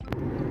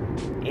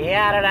How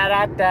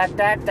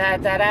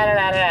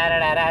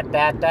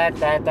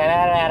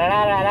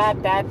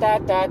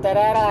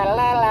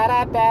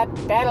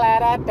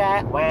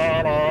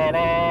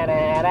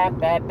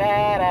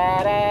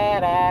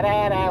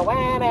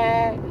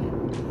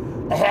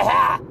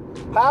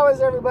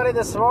is everybody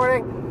this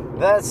morning?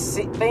 The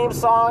theme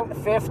song,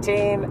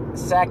 15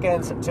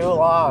 seconds too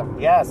long.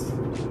 Yes,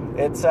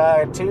 it's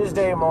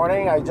Tuesday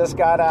morning. I just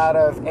got out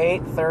of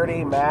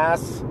 8:30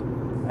 Mass,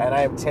 and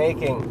I'm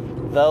taking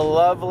the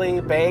lovely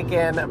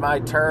Bacon, my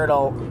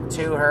turtle,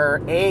 to her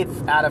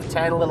 8th out of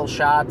 10 little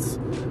shots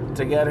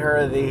to get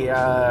her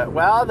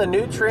the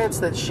nutrients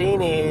that she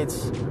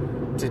needs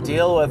to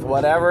deal with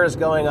whatever is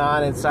going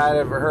on inside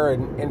of her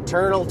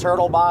internal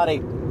turtle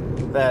body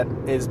that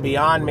is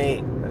beyond me.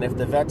 And if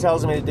the vet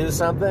tells me to do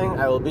something,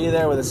 I will be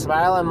there with a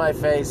smile on my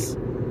face,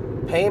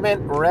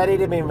 payment ready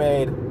to be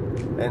made,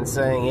 and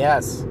saying,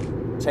 yes,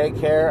 take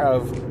care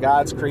of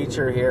God's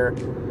creature here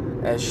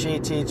as she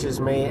teaches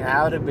me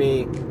how to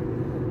be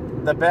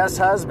the best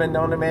husband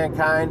known to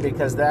mankind,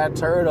 because that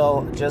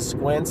turtle just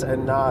squints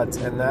and nods,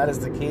 and that is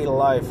the key to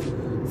life.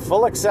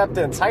 Full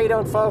acceptance. How you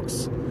doing,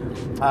 folks?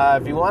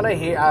 If you want to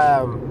hear,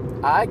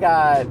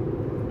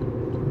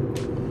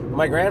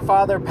 my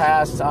grandfather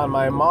passed on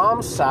my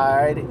mom's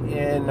side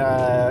in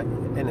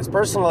his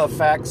personal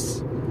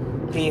effects.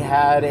 He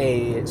had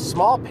a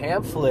small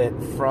pamphlet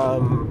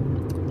from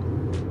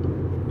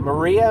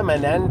Maria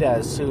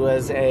Menendez, who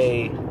was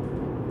a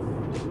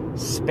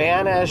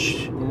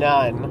Spanish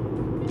nun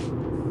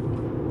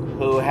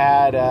who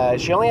had,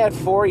 she only had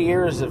 4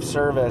 years of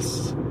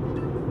service,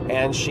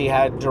 and she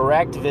had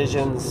direct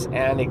visions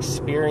and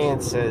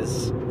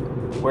experiences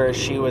where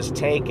she was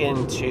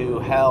taken to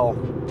hell.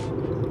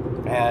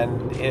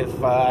 And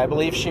I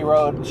believe she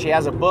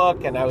has a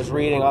book, and I was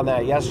reading on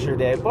that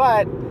yesterday,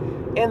 but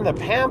in the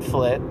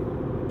pamphlet,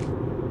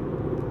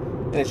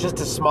 and it's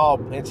just one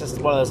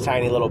of those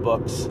tiny little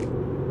books,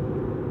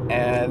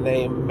 and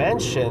they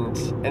mentioned,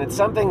 and it's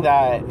something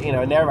that,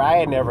 I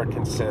had never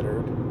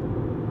considered,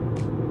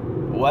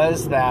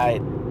 was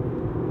that,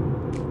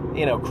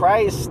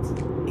 Christ,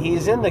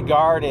 he's in the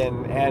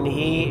garden, and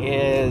he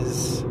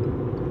is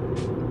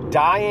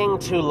dying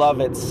to love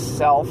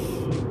itself.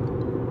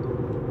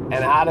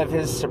 And out of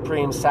his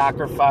supreme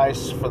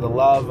sacrifice for the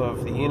love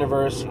of the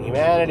universe and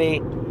humanity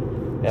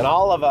and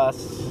all of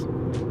us,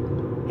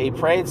 he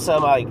prayed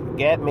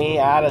get me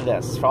out of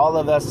this. For all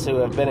of us who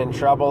have been in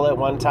trouble at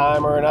one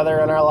time or another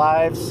in our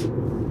lives,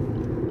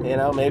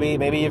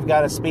 maybe you've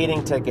got a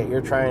speeding ticket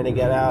you're trying to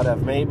get out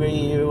of. Maybe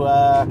you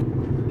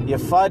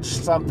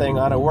fudged something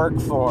on a work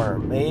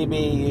form. Maybe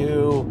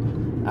you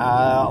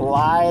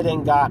lied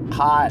and got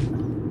caught.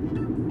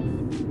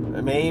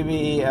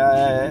 Maybe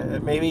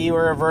you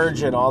were a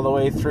virgin all the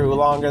way through,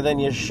 longer than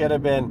you should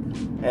have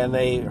been, and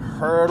they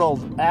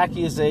hurled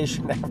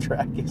accusation after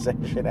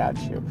accusation at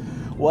you.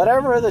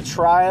 Whatever the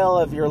trial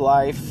of your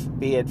life,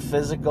 be it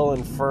physical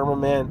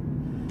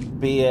infirmament,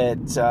 be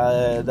it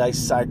the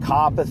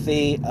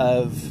psychopathy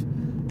of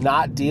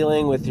not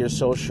dealing with your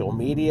social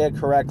media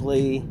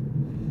correctly,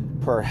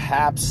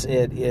 perhaps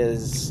it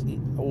is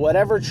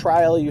whatever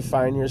trial you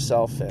find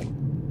yourself in.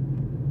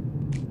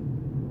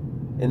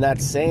 In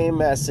that same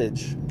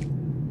message,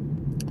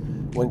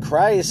 when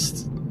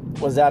Christ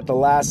was at the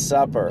Last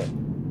Supper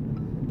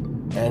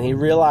and he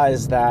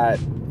realized that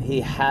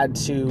he had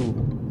to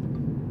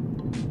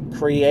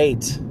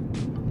create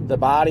the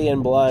body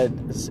and blood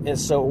in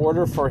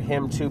order for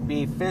him to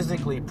be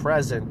physically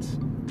present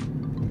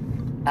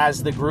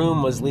as the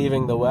groom was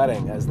leaving the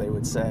wedding, as they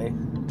would say.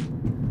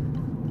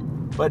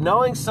 But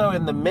knowing so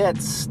in the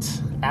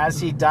midst, as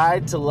he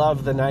died to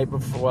love the night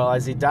before,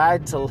 as he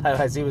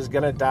was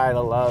going to die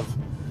to love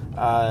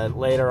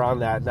later on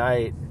that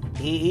night,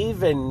 he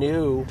even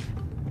knew,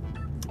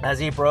 as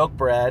he broke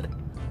bread,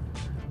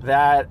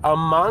 that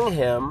among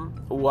him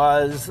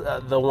was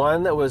the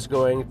one that was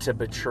going to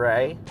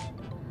betray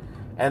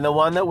and the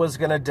one that was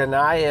going to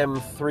deny him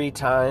 3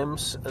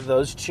 times.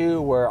 Those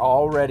two were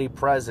already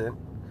present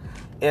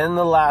in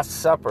the Last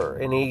Supper,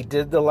 and he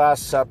did the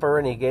Last Supper,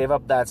 and he gave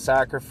up that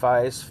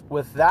sacrifice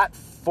with that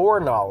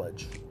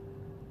foreknowledge.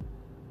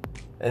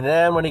 And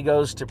then when he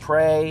goes to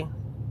pray,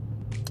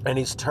 and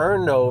he's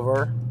turned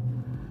over,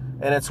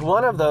 and it's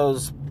one of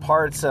those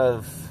parts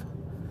of,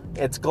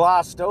 it's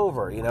glossed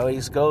over, he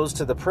goes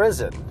to the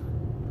prison,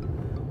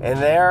 and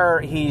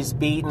there he's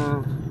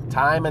beaten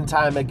time and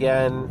time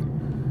again,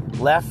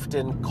 left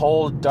in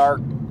cold,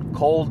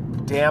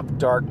 damp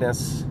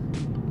darkness,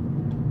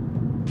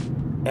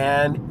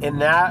 and in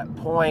that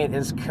point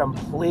is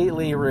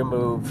completely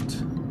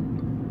removed,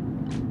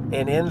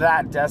 and in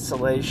that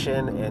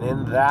desolation, and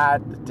in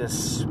that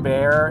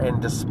despair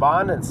and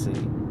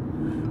despondency,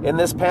 in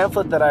this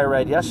pamphlet that I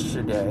read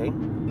yesterday,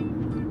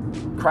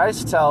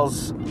 Christ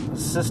tells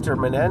Sister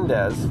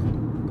Menendez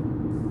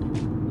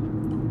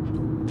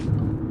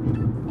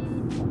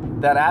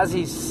that as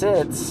he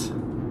sits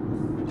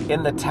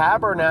in the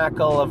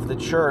tabernacle of the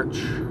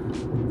church,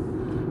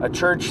 a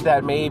church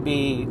that may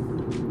be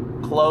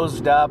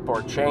closed up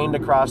or chained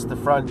across the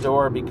front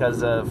door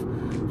because of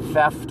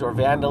theft or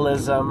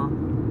vandalism,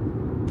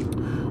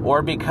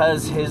 or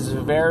because his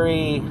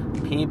very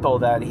people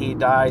that he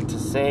died to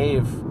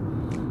save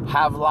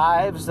have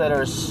lives that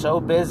are so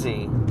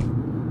busy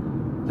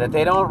that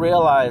they don't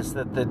realize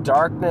that the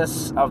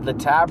darkness of the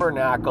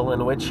tabernacle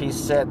in which he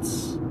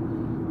sits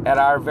at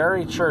our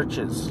very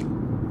churches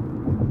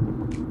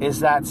is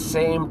that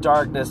same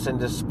darkness and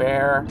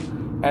despair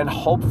and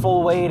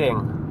hopeful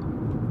waiting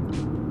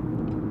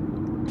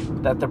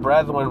that the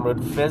brethren would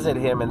visit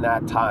him in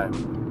that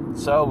time.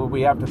 So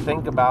we have to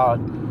think about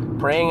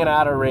praying in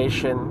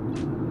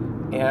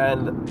adoration,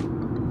 and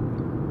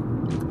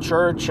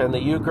church and the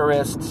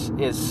Eucharist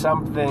is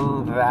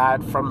something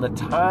that from the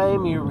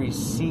time you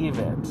receive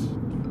it,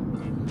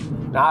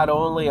 not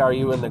only are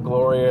you in the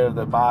glory of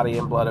the body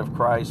and blood of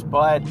Christ,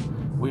 but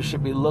we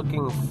should be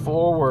looking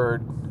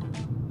forward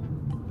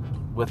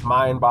with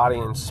mind, body,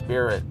 and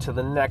spirit to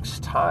the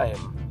next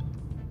time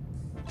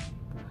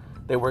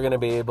that we're going to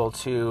be able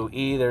to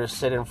either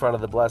sit in front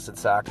of the Blessed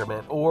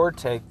Sacrament or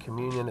take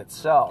communion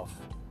itself.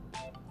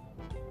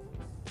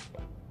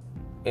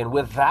 And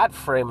with that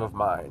frame of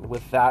mind,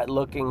 with that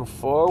looking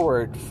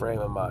forward frame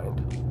of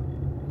mind,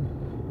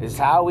 is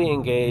how we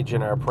engage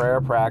in our prayer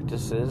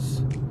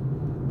practices,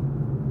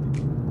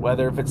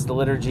 whether if it's the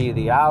Liturgy of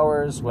the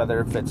Hours,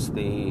 whether if it's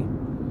the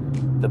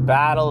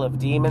battle of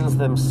demons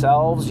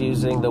themselves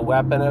using the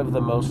weapon of the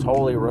Most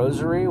Holy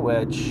Rosary,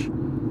 which,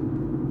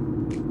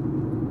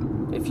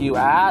 if you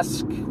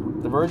ask,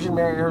 the Virgin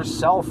Mary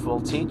herself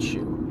will teach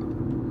you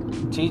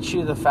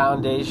the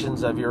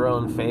foundations of your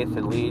own faith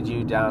and lead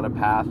you down a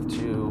path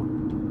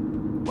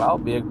to, well,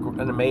 be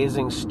an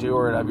amazing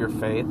steward of your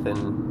faith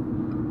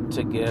and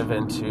to give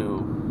and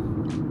to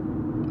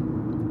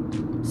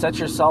set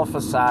yourself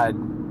aside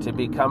to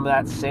become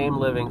that same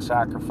living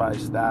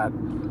sacrifice that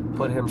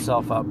put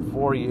himself up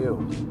for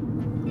you.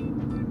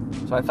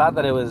 So I thought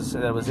that it was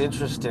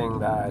interesting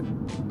that,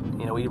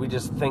 we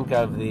just think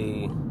of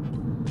the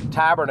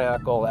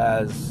tabernacle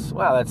as,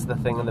 well, that's the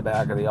thing in the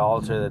back of the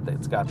altar that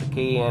it's got the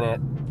key in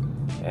it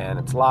and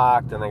it's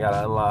locked and they got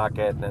to unlock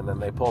it, and then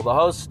they pull the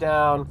host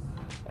down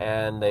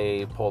and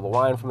they pull the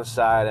wine from the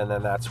side, and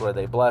then that's where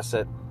they bless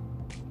it.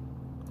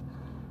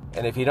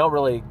 And if you don't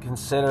really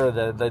consider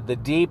the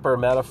deeper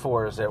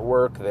metaphors at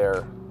work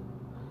there,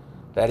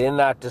 that in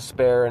that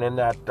despair and in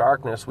that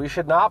darkness, we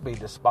should not be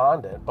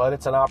despondent, but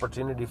it's an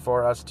opportunity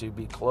for us to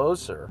be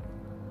closer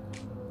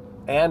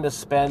and to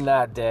spend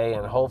that day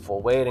in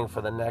hopeful waiting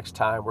for the next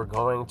time we're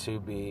going to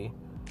be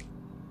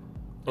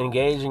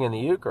engaging in the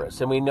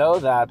Eucharist. And we know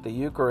that the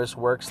Eucharist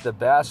works the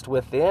best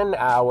within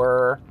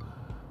our,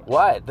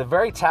 the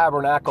very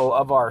tabernacle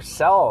of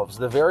ourselves,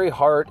 the very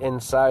heart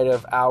inside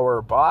of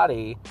our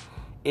body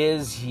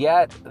is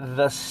yet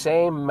the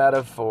same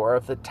metaphor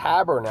of the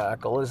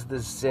tabernacle, is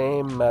the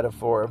same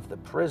metaphor of the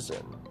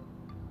prison.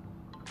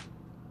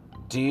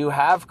 Do you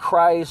have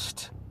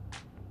Christ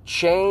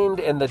chained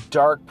in the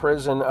dark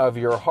prison of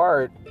your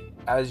heart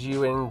as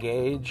you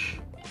engage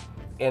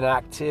in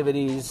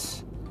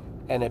activities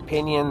and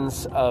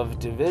opinions of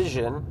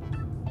division,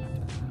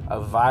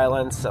 of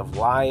violence, of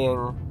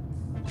lying,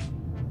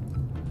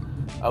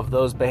 of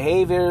those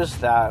behaviors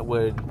that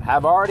would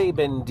have already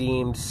been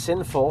deemed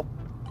sinful?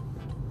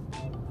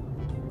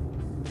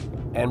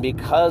 And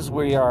because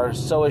we are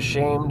so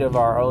ashamed of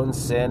our own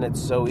sin, it's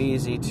so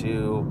easy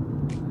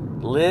to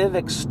live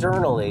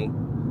externally,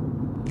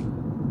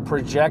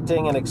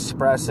 projecting and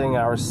expressing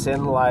our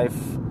sin life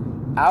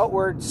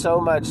outward, so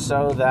much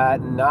so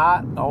that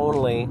not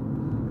only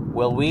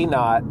will we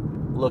not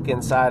look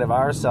inside of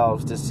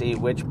ourselves to see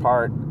which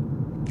part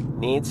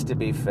needs to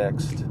be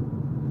fixed,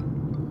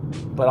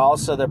 but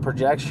also the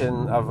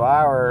projection of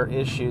our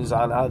issues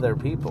on other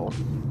people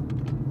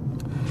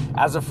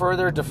as a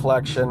further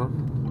deflection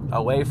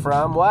away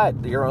from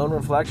your own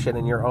reflection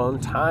and your own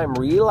time,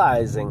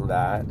 realizing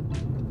that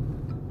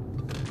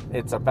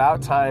it's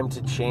about time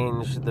to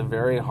change the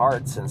very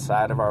hearts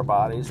inside of our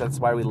bodies. That's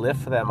why we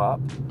lift them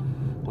up.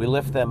 We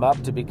lift them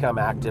up to become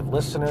active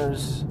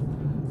listeners,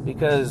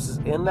 because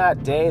in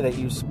that day that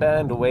you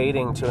spend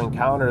waiting to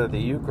encounter the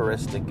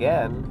Eucharist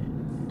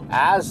again,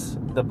 as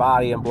the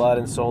body and blood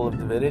and soul of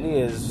divinity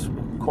is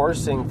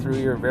coursing through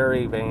your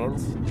very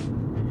veins,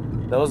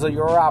 those are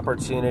your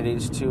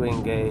opportunities to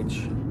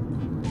engage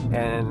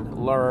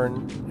and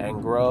learn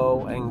and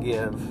grow and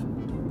give,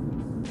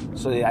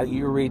 so that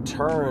you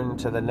return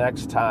to the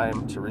next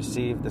time to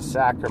receive the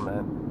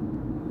sacrament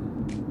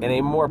in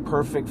a more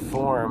perfect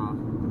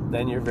form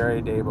than your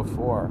very day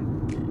before.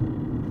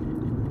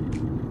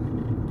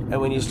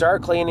 And when you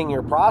start cleaning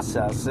your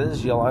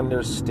processes, you'll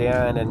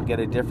understand and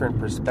get a different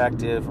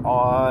perspective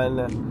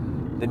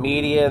on the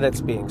media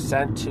that's being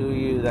sent to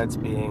you, that's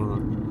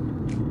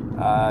being,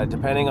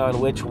 depending on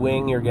which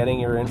wing you're getting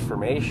your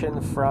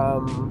information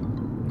from.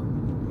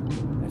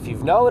 If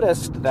you've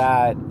noticed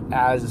that,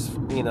 as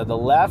the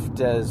left,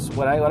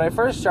 when I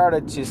first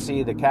started to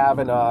see the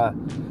Kavanaugh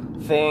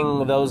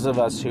thing, those of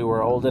us who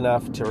were old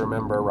enough to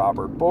remember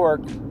Robert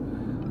Bork,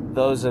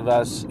 those of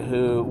us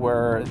who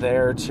were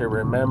there to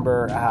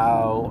remember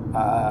how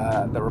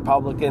the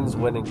Republicans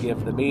wouldn't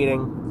give the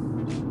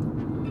meeting,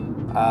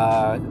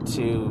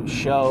 to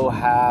show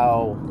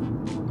how,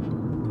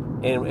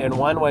 in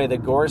one way, the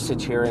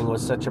Gorsuch hearing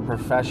was such a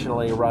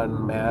professionally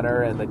run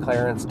manner, and the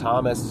Clarence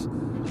Thomas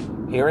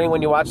hearing,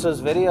 when you watch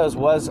those videos,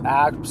 was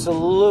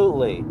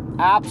absolutely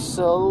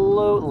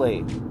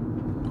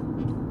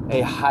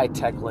a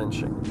high-tech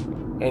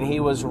lynching. And he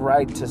was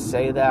right to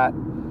say that,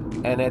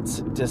 and it's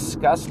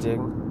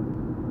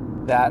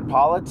disgusting that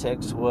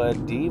politics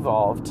would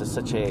devolve to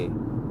such a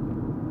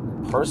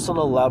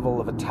personal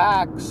level of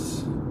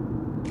attacks,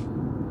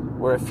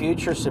 where a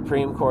future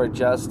Supreme Court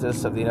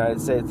Justice of the United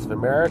States of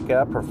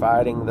America,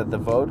 providing that the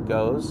vote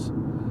goes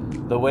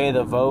the way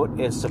the vote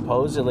is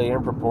supposedly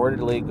and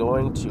purportedly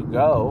going to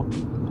go,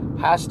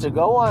 has to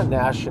go on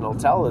national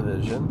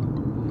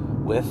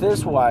television with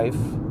his wife,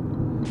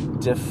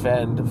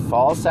 defend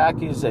false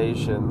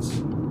accusations,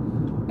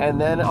 and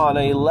then on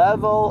a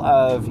level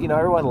of,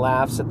 everyone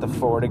laughs at the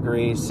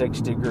 4-degree,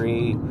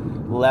 6-degree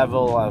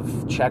level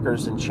of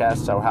checkers and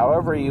chess, so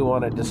however you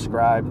want to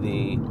describe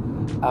the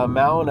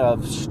amount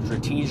of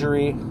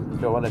strategery,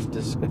 if I want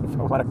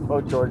to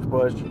quote George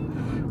Bush,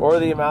 or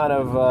the amount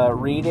of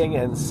reading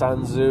and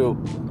Sun Tzu.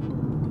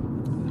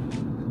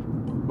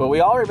 But we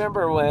all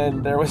remember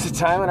when there was a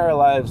time in our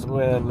lives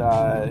when,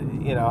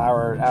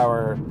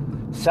 our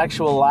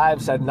sexual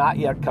lives had not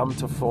yet come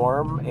to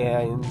form,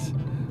 and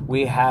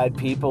we had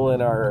people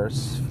in our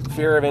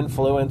sphere of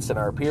influence and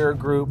our peer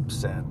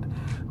groups and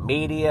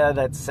media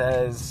that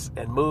says,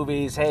 and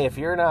movies, hey, if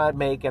you're not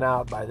making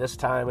out by this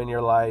time in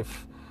your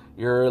life,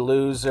 you're a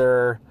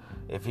loser.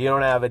 If you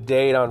don't have a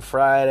date on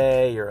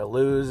Friday, you're a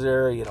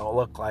loser. You don't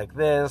look like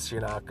this.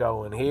 You're not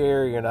going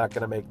here. You're not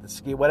going to make the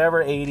ski.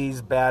 Whatever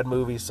 80s bad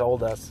movie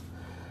sold us.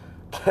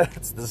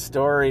 It's the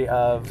story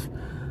of,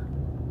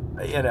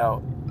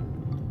 how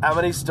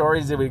many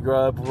stories did we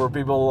grow up where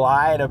people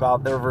lied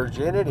about their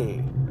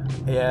virginity?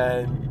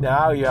 And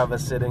now you have a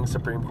sitting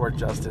Supreme Court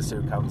justice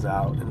who comes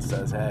out and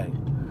says, hey,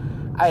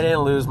 I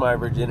didn't lose my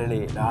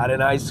virginity, not in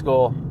high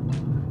school,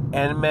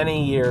 and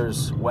many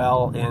years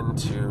well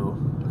into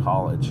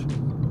college,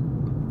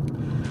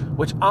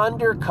 which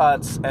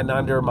undercuts and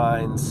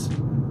undermines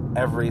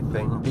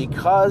everything,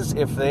 because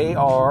if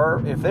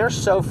they're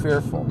so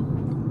fearful,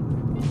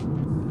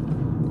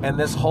 and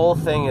this whole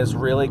thing is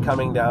really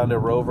coming down to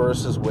Roe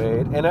versus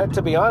Wade, and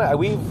to be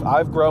honest,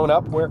 I've grown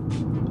up where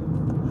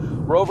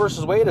Roe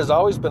versus Wade has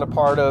always been a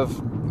part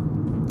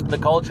of the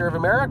culture of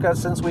America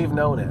since we've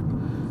known it.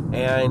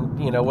 And,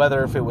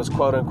 whether if it was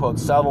quote-unquote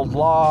settled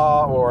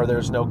law, or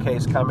there's no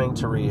case coming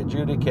to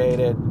re-adjudicate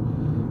it,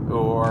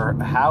 or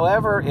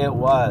however it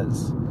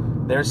was,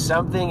 there's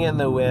something in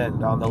the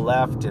wind on the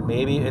left, and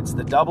maybe it's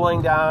the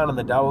doubling down and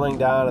the doubling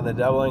down and the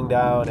doubling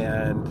down,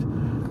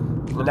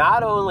 and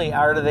not only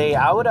are they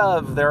out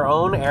of their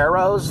own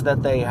arrows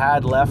that they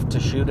had left to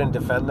shoot and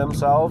defend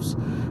themselves,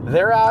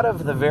 they're out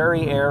of the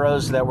very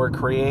arrows that were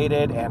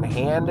created and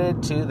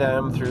handed to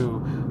them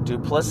through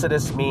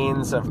duplicitous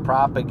means of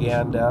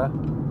propaganda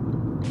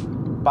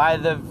by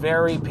the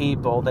very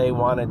people they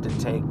wanted to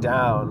take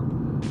down.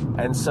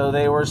 And so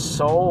they were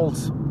sold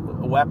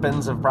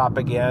weapons of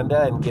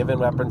propaganda and given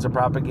weapons of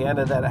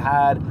propaganda that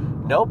had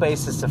no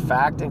basis of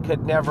fact and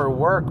could never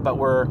work, but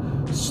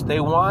they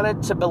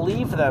wanted to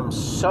believe them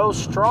so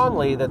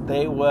strongly that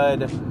they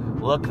would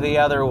look the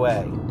other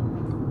way.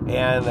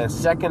 And the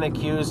second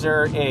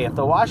accuser, if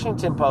the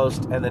Washington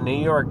Post and the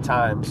New York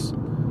Times,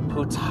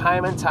 who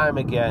time and time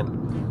again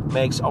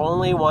makes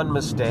only one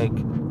mistake,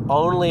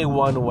 only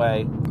one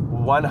way,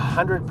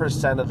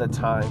 100% of the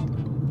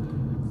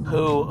time,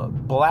 who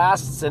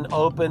blasts and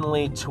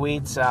openly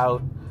tweets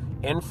out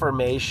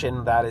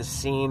information that is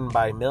seen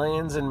by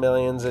millions and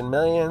millions and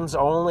millions,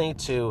 only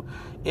to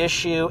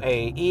issue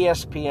a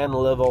ESPN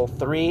level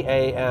 3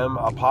 a.m.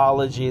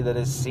 apology that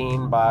is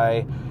seen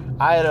by,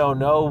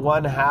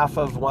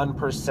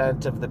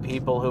 1/2% of the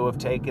people who have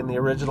taken the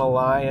original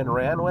lie and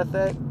ran with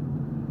it.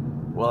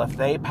 Well, if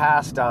they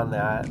passed on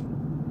that,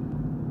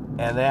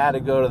 and they had to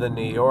go to the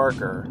New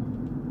Yorker,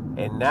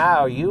 and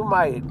now you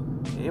might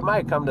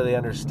come to the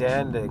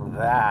understanding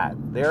that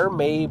there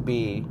may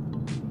be,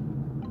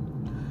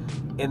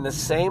 in the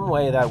same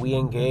way that we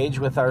engage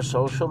with our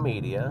social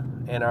media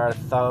and our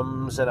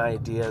thumbs and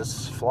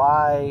ideas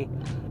fly,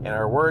 and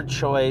our word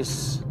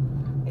choice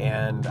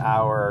and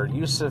our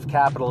use of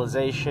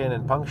capitalization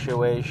and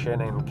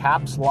punctuation and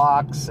caps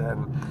locks,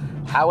 and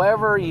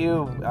however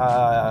you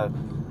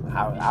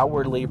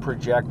outwardly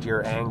project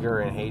your anger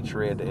and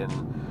hatred, and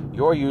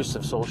your use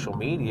of social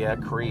media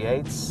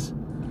creates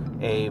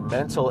a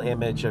mental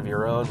image of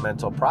your own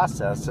mental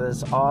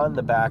processes on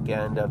the back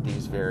end of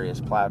these various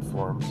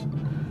platforms.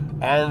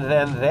 And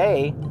then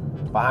they,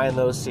 behind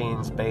those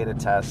scenes, beta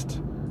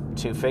test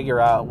to figure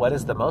out what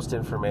is the most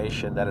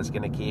information that is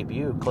going to keep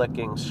you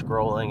clicking,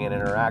 scrolling, and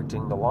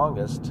interacting the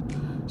longest.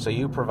 So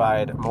you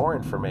provide more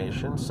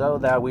information so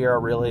that we are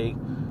really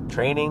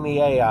training the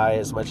AI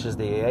as much as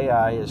the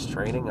AI is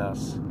training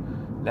us.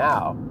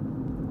 Now,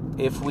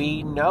 if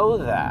we know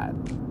that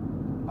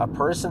a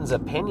person's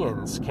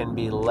opinions can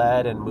be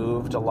led and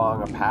moved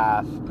along a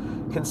path.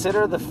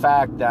 Consider the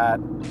fact that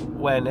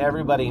when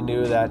everybody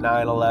knew that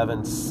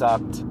 9/11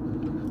 sucked,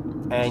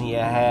 and you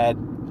had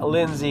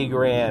Lindsey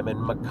Graham and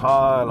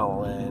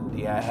McConnell, and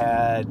you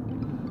had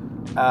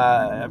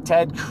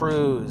Ted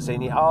Cruz,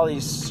 and all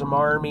these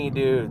smarmy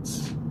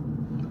dudes,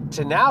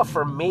 to now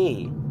for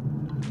me,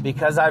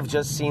 because I've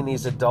just seen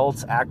these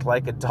adults act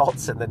like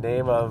adults in the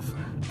name of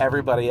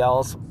everybody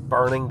else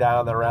burning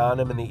down around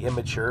them, and the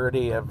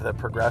immaturity of the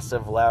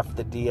progressive left,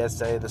 the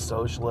DSA, the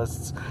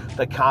socialists,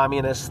 the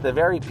communists, the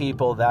very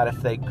people that,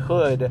 if they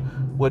could,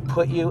 would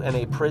put you in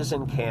a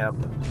prison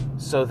camp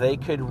so they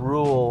could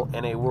rule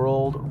in a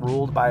world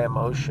ruled by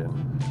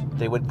emotion.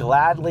 They would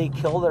gladly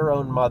kill their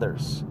own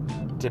mothers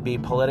to be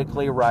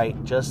politically right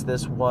just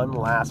this one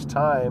last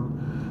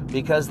time,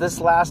 because this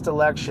last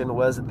election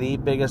was the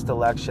biggest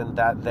election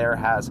that there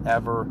has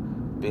ever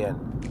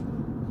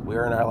been.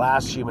 We're in our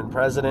last human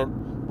president.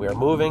 We are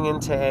moving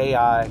into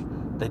AI.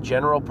 The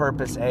general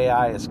purpose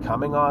AI is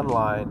coming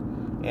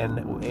online,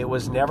 and it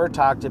was never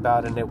talked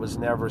about and it was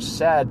never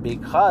said,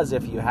 because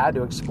if you had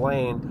to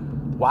explain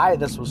why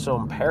this was so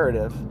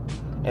imperative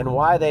and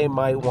why they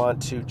might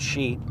want to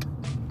cheat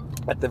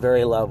at the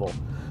very level.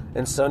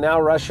 And so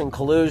now Russian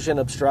collusion,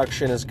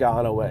 obstruction has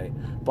gone away.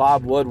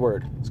 Bob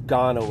Woodward has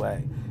gone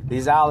away.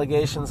 These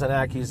allegations and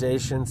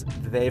accusations,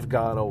 they've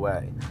gone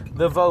away.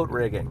 The vote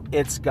rigging,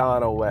 it's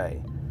gone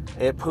away.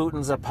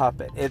 Putin's a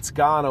puppet, it's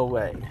gone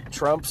away.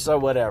 Trump's a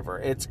whatever,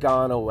 it's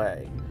gone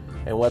away.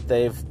 And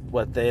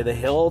the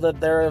hill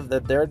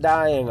that they're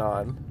dying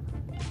on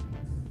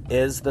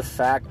is the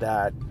fact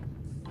that,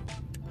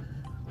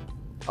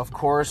 of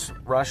course,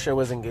 Russia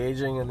was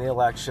engaging in the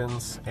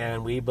elections,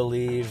 and we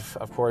believe,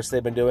 of course,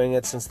 they've been doing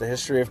it since the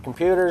history of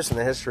computers and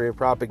the history of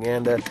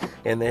propaganda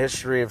and the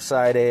history of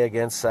side A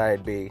against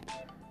side B.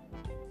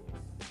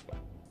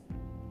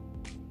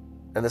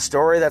 And the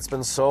story that's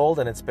been sold,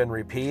 and it's been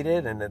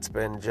repeated, and it's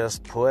been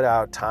just put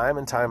out time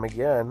and time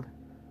again,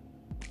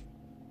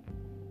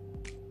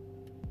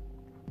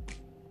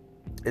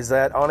 is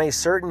that on a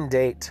certain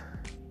date,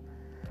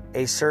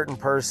 a certain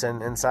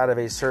person inside of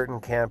a certain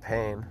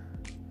campaign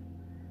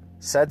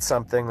said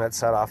something that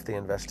set off the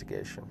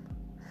investigation.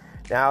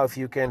 Now, if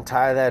you can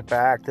tie that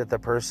back, that the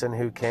person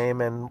who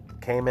came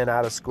in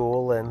out of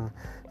school and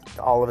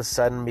all of a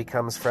sudden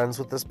becomes friends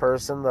with this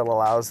person, that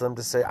allows them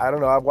to say, I don't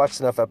know, I've watched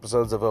enough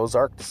episodes of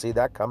Ozark to see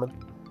that coming.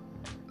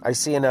 I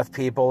see enough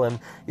people, and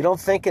you don't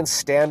think in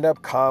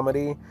stand-up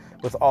comedy,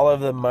 with all of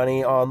the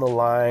money on the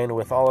line,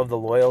 with all of the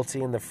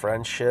loyalty and the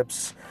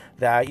friendships,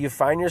 that you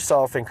find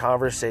yourself in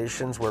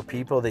conversations where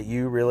people that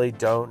you really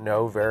don't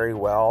know very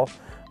well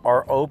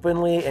are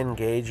openly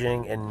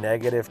engaging in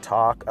negative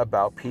talk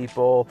about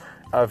people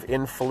of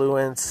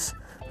influence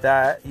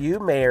that you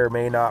may or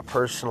may not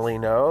personally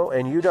know,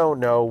 and you don't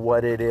know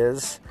what it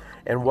is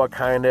and what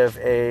kind of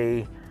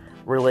a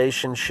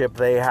relationship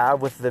they have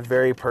with the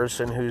very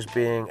person who's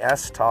being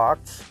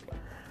S-talked.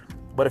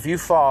 But if you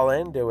fall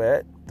into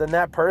it, then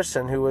that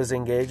person who is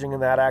engaging in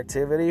that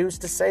activity, who's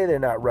to say they're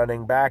not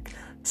running back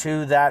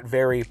to that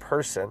very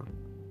person?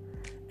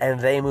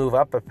 And they move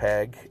up a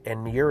peg,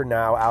 and you're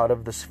now out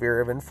of the sphere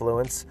of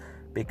influence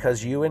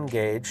because you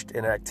engaged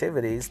in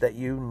activities that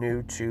you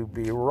knew to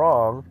be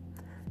wrong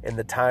in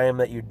the time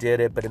that you did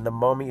it, but in the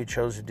moment you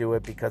chose to do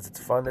it because it's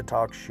fun to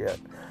talk shit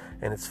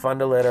and it's fun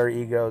to let our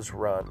egos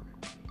run.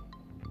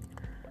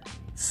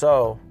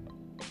 So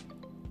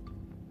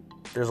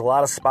there's a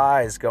lot of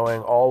spies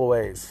going all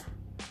ways,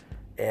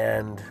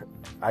 and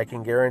I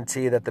can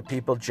guarantee that the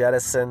people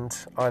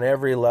jettisoned on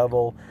every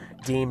level,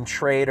 deemed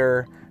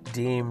traitor,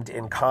 deemed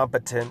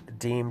incompetent,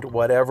 deemed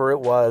whatever it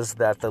was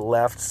that the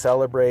left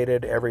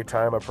celebrated every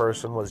time a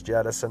person was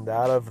jettisoned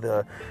out of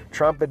the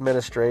Trump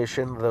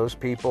administration, those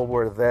people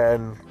were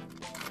then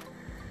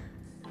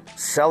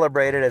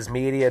celebrated as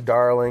media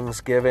darlings,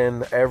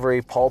 given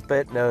every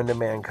pulpit known to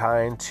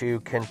mankind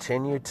to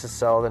continue to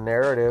sell the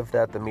narrative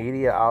that the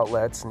media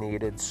outlets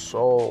needed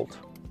sold.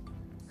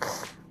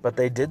 But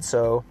they did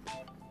so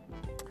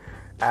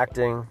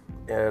acting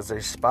as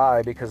a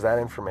spy, because that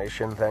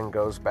information then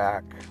goes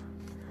back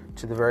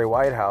to the very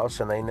White House,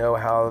 and they know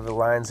how the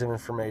lines of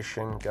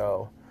information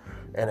go.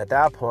 And at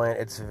that point,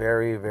 it's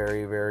very,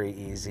 very, very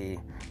easy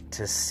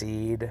to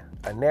seed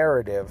a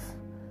narrative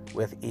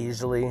with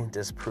easily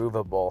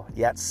disprovable,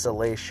 yet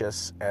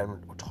salacious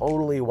and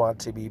totally want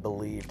to be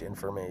believed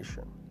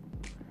information.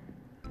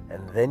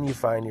 And then you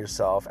find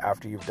yourself,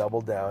 after you've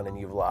doubled down and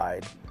you've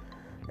lied,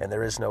 and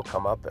there is no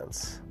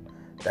comeuppance,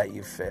 that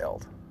you've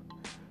failed.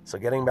 So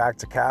getting back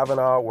to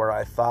Kavanaugh, where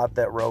I thought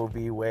that Roe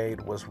v.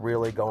 Wade was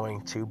really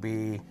going to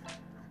be,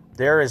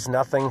 there is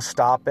nothing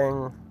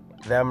stopping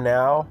them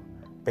now,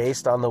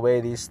 based on the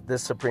way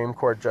this Supreme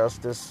Court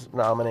Justice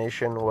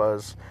nomination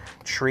was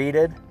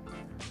treated,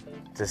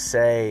 to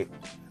say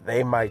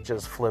they might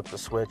just flip the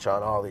switch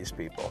on all these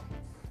people.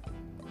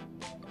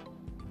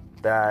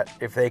 That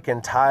if they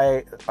can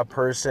tie a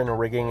person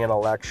rigging an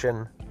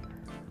election,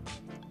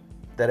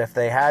 that if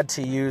they had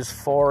to use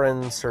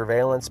foreign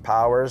surveillance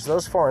powers,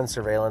 those foreign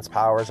surveillance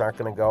powers aren't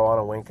going to go on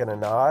a wink and a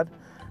nod.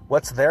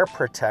 What's their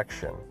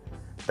protection?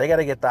 They got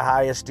to get the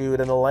highest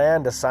dude in the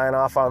land to sign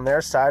off on their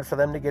side for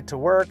them to get to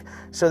work,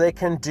 so they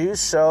can do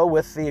so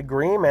with the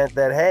agreement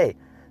that, hey,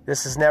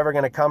 this is never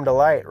going to come to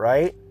light,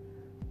 right?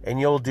 And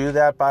you'll do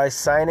that by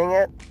signing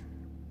it?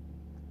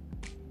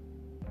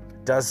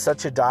 Does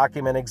such a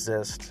document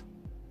exist?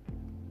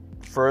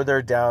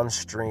 Further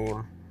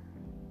downstream,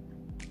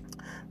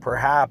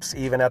 perhaps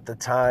even at the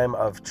time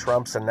of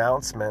Trump's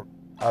announcement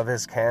of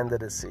his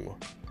candidacy,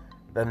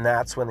 then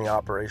that's when the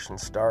operation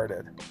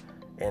started.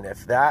 And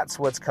if that's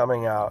what's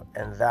coming out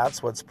and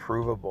that's what's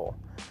provable,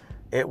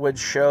 it would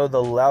show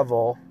the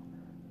level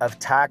of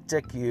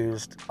tactic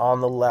used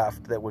on the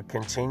left that would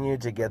continue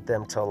to get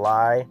them to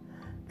lie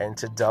and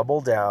to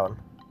double down,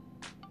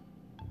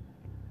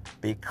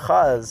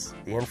 because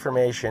the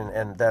information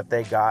and that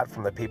they got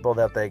from the people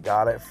that they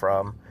got it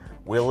from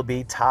will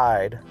be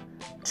tied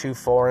to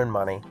foreign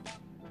money,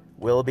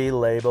 will be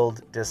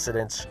labeled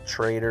dissidents,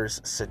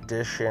 traitors,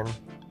 sedition,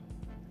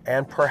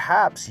 and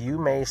perhaps you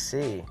may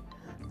see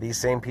these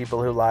same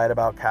people who lied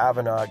about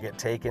Kavanaugh get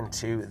taken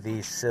to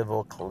the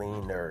civil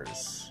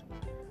cleaners.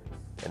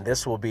 And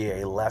this will be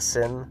a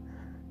lesson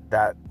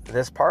that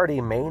this party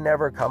may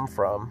never come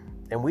from,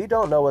 and we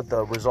don't know what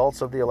the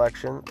results of the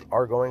election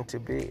are going to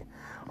be.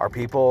 Are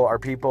people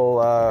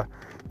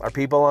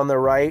on the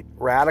right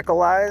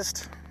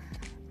radicalized?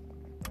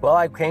 Well,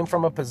 I came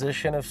from a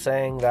position of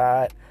saying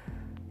that,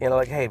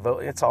 like, hey,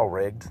 vote, it's all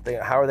rigged.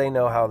 How do they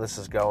know how this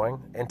is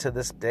going? And to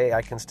this day,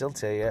 I can still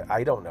tell you,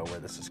 I don't know where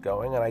this is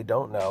going, and I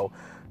don't know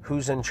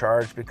who's in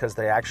charge because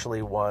they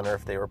actually won or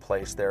if they were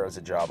placed there as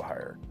a job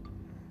hire.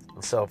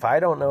 And so if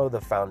I don't know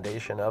the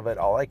foundation of it,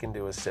 all I can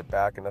do is sit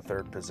back in a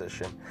third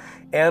position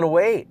and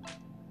wait.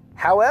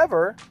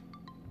 However,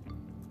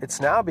 it's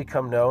now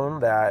become known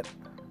that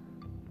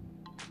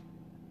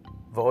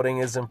voting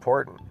is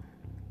important,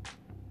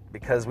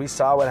 because we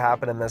saw what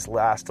happened in this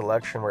last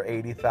election where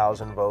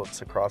 80,000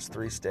 votes across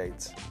 3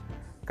 states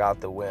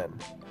got the win.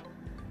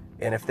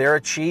 And if they're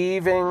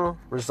achieving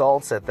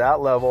results at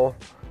that level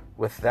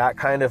with that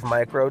kind of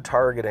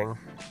micro-targeting,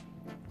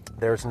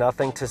 there's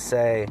nothing to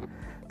say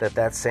that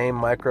that same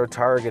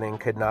micro-targeting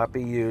could not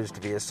be used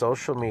via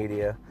social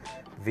media,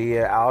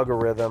 via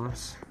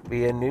algorithms,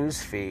 via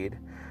newsfeed,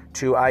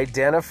 to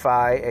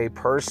identify a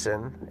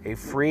person, a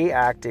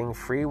free-acting,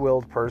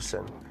 free-willed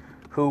person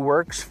who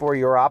works for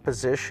your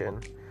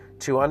opposition,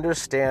 to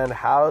understand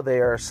how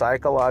they are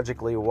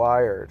psychologically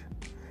wired.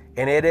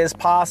 And it is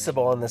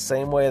possible in the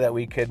same way that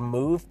we could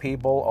move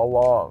people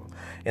along.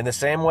 In the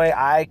same way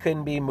I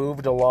can be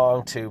moved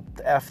along to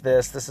F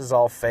this is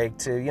all fake,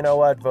 to, you know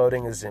what,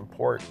 voting is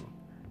important.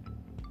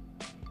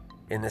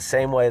 In the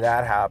same way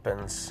that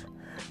happens,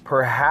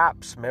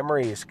 perhaps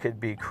memories could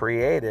be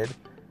created.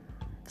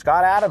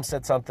 Scott Adams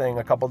said something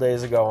a couple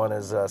days ago on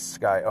his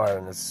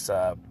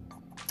what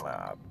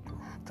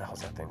the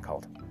hell's that thing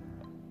called?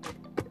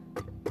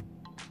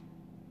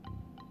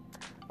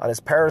 On his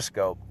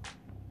Periscope.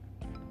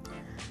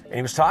 And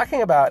he was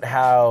talking about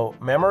how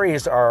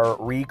memories are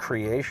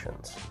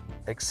recreations,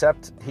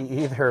 except he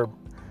either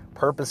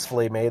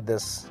purposefully made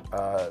this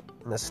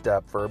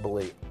misstep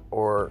verbally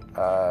or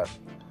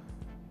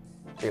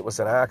it was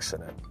an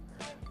accident.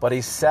 But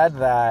he said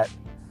that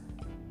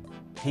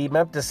he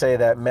meant to say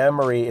that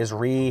memory is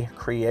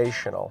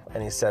recreational,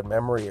 and he said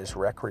memory is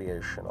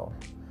recreational.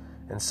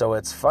 And so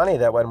it's funny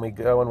that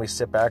when we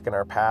sit back in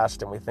our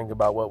past and we think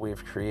about what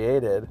we've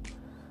created,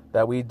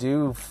 that we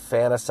do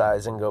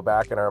fantasize and go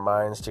back in our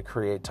minds to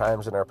create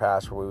times in our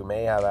past where we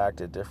may have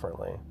acted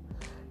differently.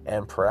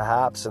 And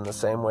perhaps in the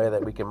same way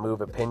that we can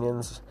move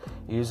opinions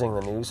using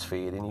the news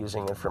feed and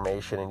using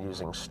information and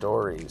using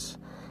stories,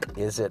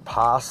 is it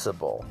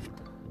possible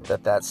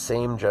that that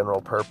same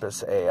general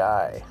purpose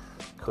AI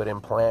could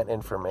implant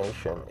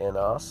information in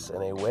us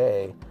in a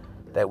way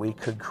that we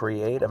could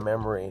create a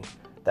memory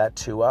that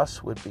to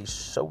us would be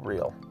so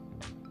real,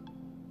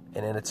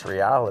 and in its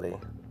reality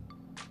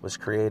was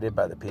created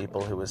by the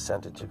people who was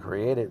sent it to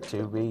create it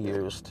to be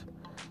used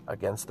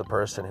against the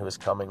person who is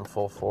coming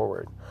full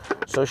forward.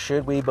 So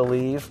should we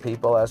believe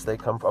people as they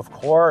come? Of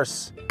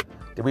course.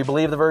 Did we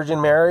believe the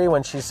Virgin Mary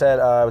when she said,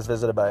 I was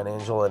visited by an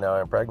angel and now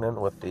I'm pregnant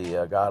with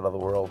the God of the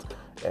world,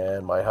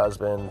 and my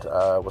husband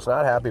was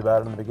not happy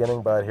about it in the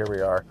beginning, but here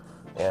we are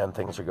and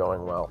things are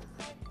going well?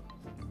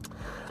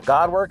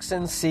 God works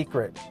in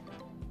secret.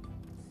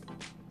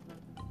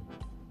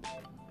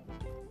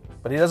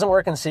 But he doesn't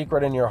work in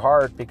secret in your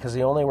heart, because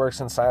he only works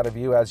inside of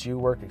you as you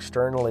work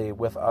externally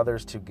with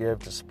others to give,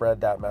 to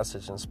spread that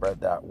message and spread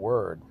that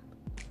word.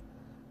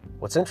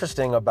 What's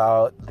interesting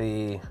about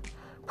the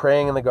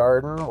praying in the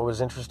garden, what was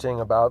interesting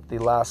about the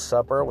Last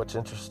Supper, what's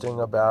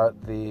interesting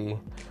about the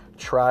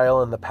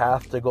trial and the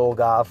path to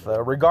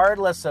Golgotha,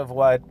 regardless of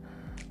what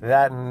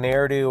that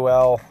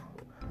ne'er-do-well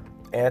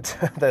and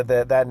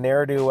that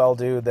ne'er-do-well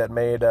dude that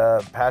made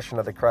Passion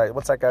of the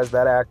Christ,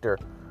 that actor?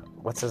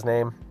 What's his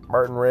name?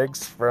 Martin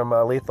Riggs from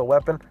Lethal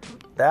Weapon.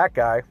 That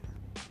guy.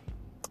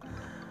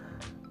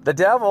 The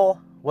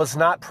devil was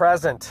not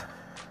present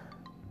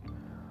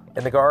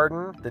In the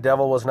garden, the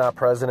devil was not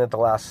present at the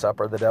Last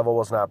Supper. The devil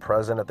was not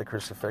present at the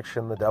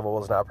crucifixion. The devil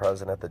was not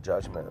present at the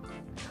judgment.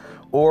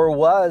 Or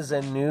was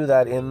and knew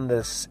that in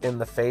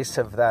the face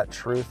of that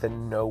truth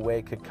in no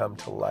way could come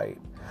to light.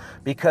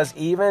 Because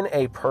even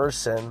a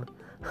person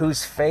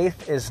whose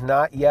faith is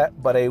not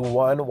yet but a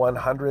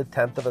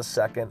 1/100th of a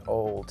second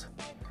old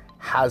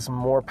has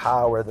more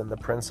power than the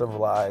Prince of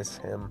Lies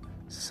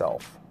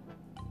himself.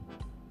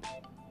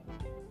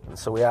 And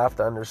so we have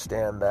to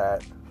understand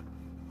that.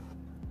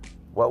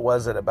 What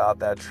was it about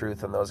that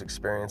truth and those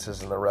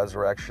experiences and the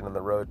resurrection and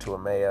the road to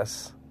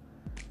Emmaus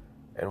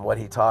and what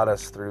he taught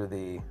us through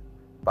the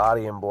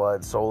body and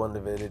blood, soul and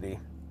divinity,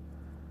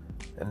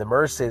 and the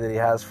mercy that he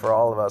has for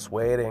all of us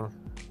waiting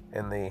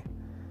in the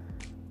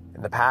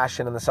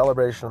passion and the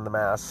celebration of the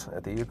Mass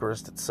at the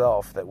Eucharist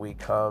itself that we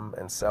come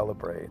and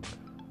celebrate.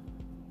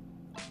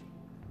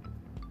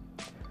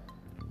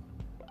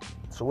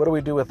 So what do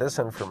we do with this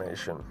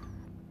information?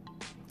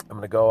 I'm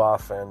going to go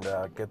off and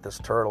get this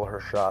turtle her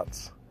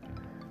shots.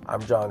 I'm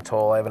John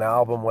Toll. I have an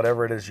album,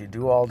 Whatever It Is You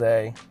Do All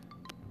Day.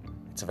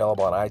 It's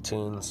available on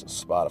iTunes,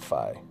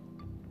 Spotify.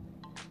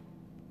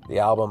 The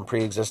album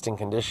Pre-Existing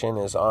Condition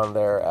is on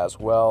there as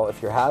well.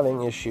 If you're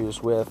having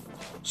issues with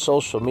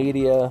social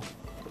media,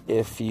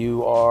 if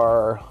you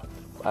are,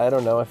 I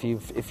don't know, if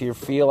you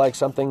feel like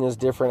something is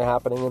different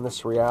happening in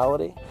this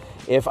reality,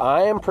 if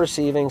I am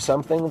perceiving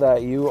something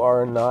that you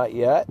are not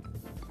yet,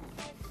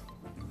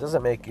 it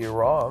doesn't make you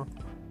wrong.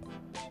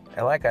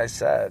 And like I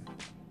said,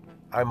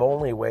 I'm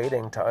only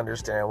waiting to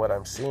understand what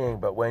I'm seeing,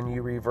 but when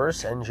you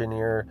reverse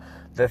engineer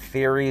the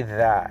theory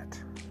that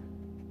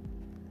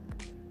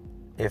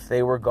if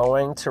they were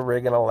going to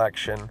rig an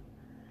election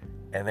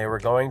and they were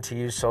going to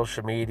use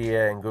social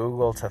media and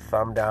Google to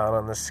thumb down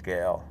on the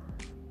scale,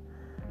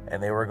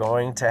 and they were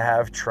going to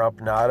have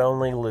Trump not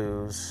only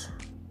lose,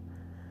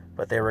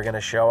 but they were going to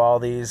show all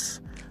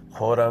these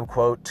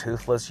quote-unquote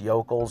toothless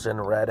yokels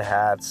in red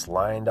hats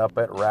lined up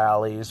at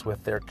rallies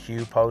with their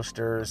Q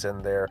posters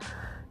and their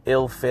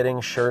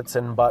ill-fitting shirts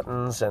and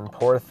buttons and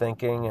poor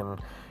thinking and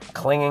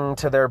clinging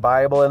to their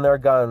Bible and their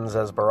guns,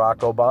 as Barack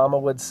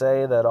Obama would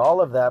say, that all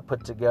of that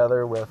put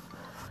together with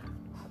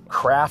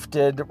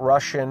crafted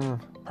Russian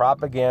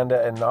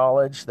propaganda and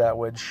knowledge that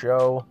would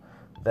show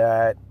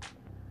that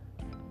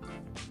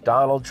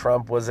Donald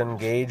Trump was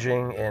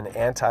engaging in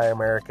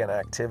anti-American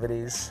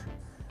activities,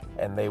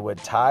 and they would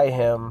tie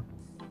him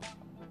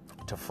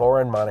to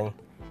foreign money,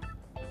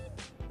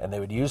 and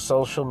they would use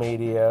social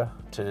media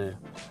to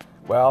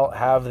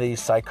have the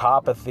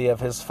psychopathy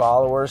of his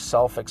followers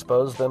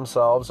self-expose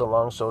themselves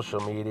along social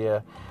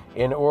media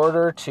in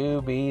order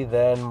to be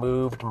then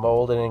moved,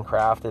 molded, and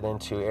crafted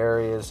into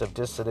areas of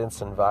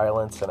dissidence and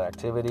violence and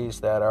activities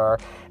that are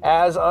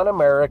as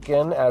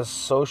un-American as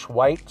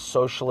white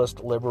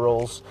socialist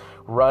liberals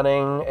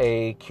running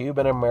a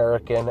Cuban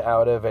American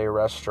out of a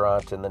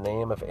restaurant in the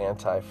name of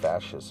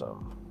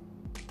anti-fascism.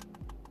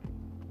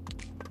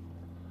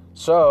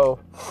 So,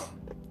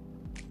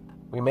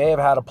 we may have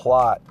had a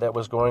plot that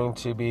was going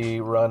to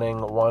be running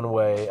one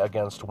way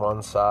against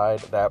one side.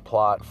 That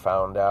plot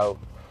found out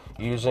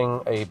using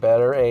a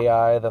better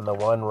AI than the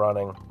one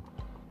running.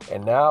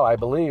 And now I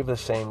believe the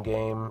same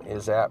game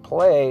is at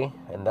play,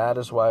 and that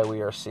is why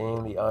we are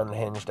seeing the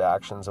unhinged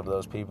actions of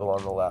those people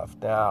on the left.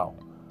 Now,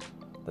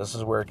 this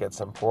is where it gets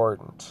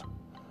important.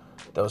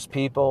 Those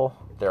people,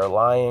 they're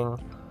lying.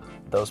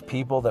 Those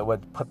people that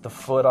would put the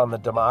foot on the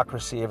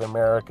democracy of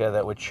America,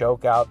 that would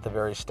choke out the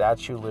very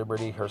Statue of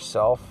Liberty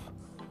herself,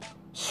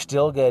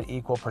 still get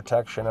equal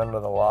protection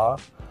under the law.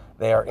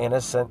 They are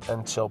innocent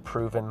until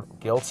proven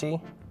guilty.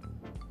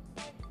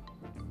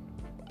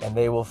 And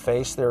they will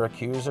face their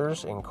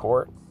accusers in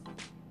court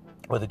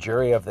with a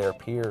jury of their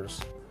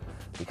peers,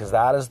 because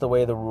that is the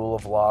way the rule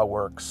of law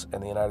works in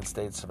the United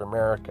States of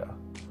America.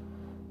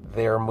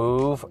 Their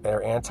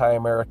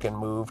anti-American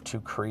move to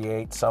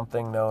create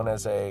something known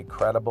as a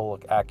credible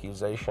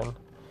accusation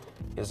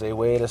is a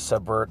way to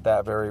subvert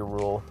that very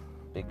rule,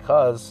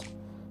 because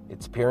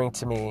it's appearing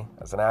to me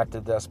as an act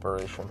of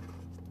desperation.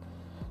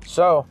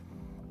 So,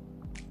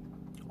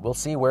 we'll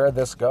see where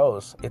this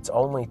goes. It's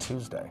only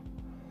Tuesday.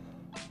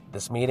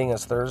 This meeting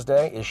is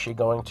Thursday. Is she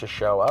going to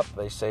show up?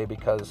 They say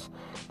because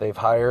they've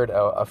hired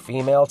a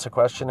female to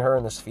question her,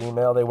 and this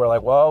female, they were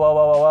like,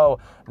 whoa.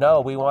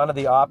 No, we wanted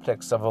the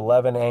optics of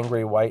 11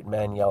 angry white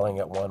men yelling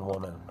at one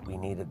woman. We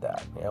needed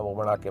that. Yeah, well,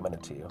 we're not giving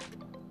it to you.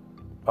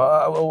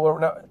 We're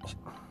not.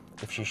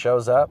 If she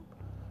shows up,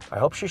 I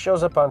hope she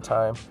shows up on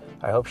time.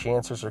 I hope she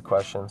answers her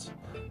questions,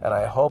 and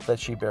I hope that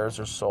she bears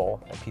her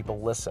soul and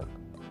people listen,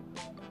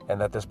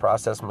 and that this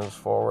process moves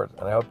forward.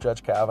 And I hope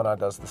Judge Kavanaugh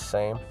does the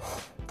same,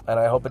 and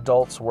I hope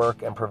adults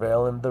work and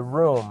prevail in the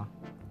room.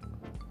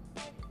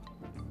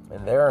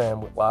 And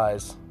therein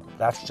lies,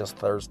 that's just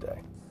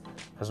Thursday,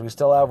 because we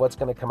still have what's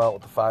going to come out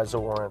with the FISA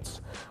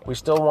warrants. We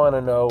still want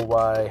to know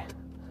why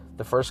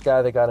the first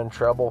guy that got in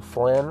trouble,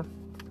 Flynn,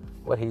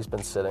 what he's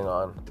been sitting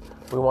on.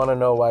 We want to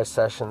know why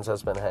Sessions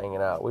has been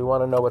hanging out. We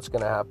want to know what's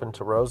going to happen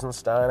to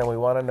Rosenstein, and we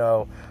want to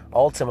know,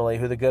 ultimately,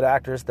 who the good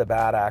actors, the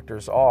bad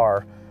actors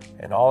are,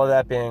 And all of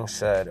that being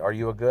said, are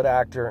you a good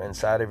actor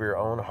inside of your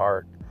own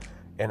heart?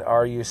 And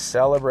are you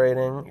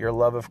celebrating your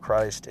love of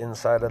Christ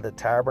inside of the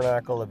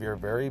tabernacle of your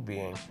very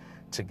being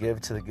to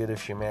give to the good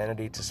of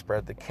humanity, to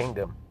spread the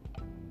kingdom,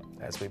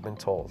 as we've been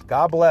told?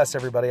 God bless,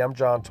 everybody. I'm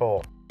John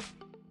Toll.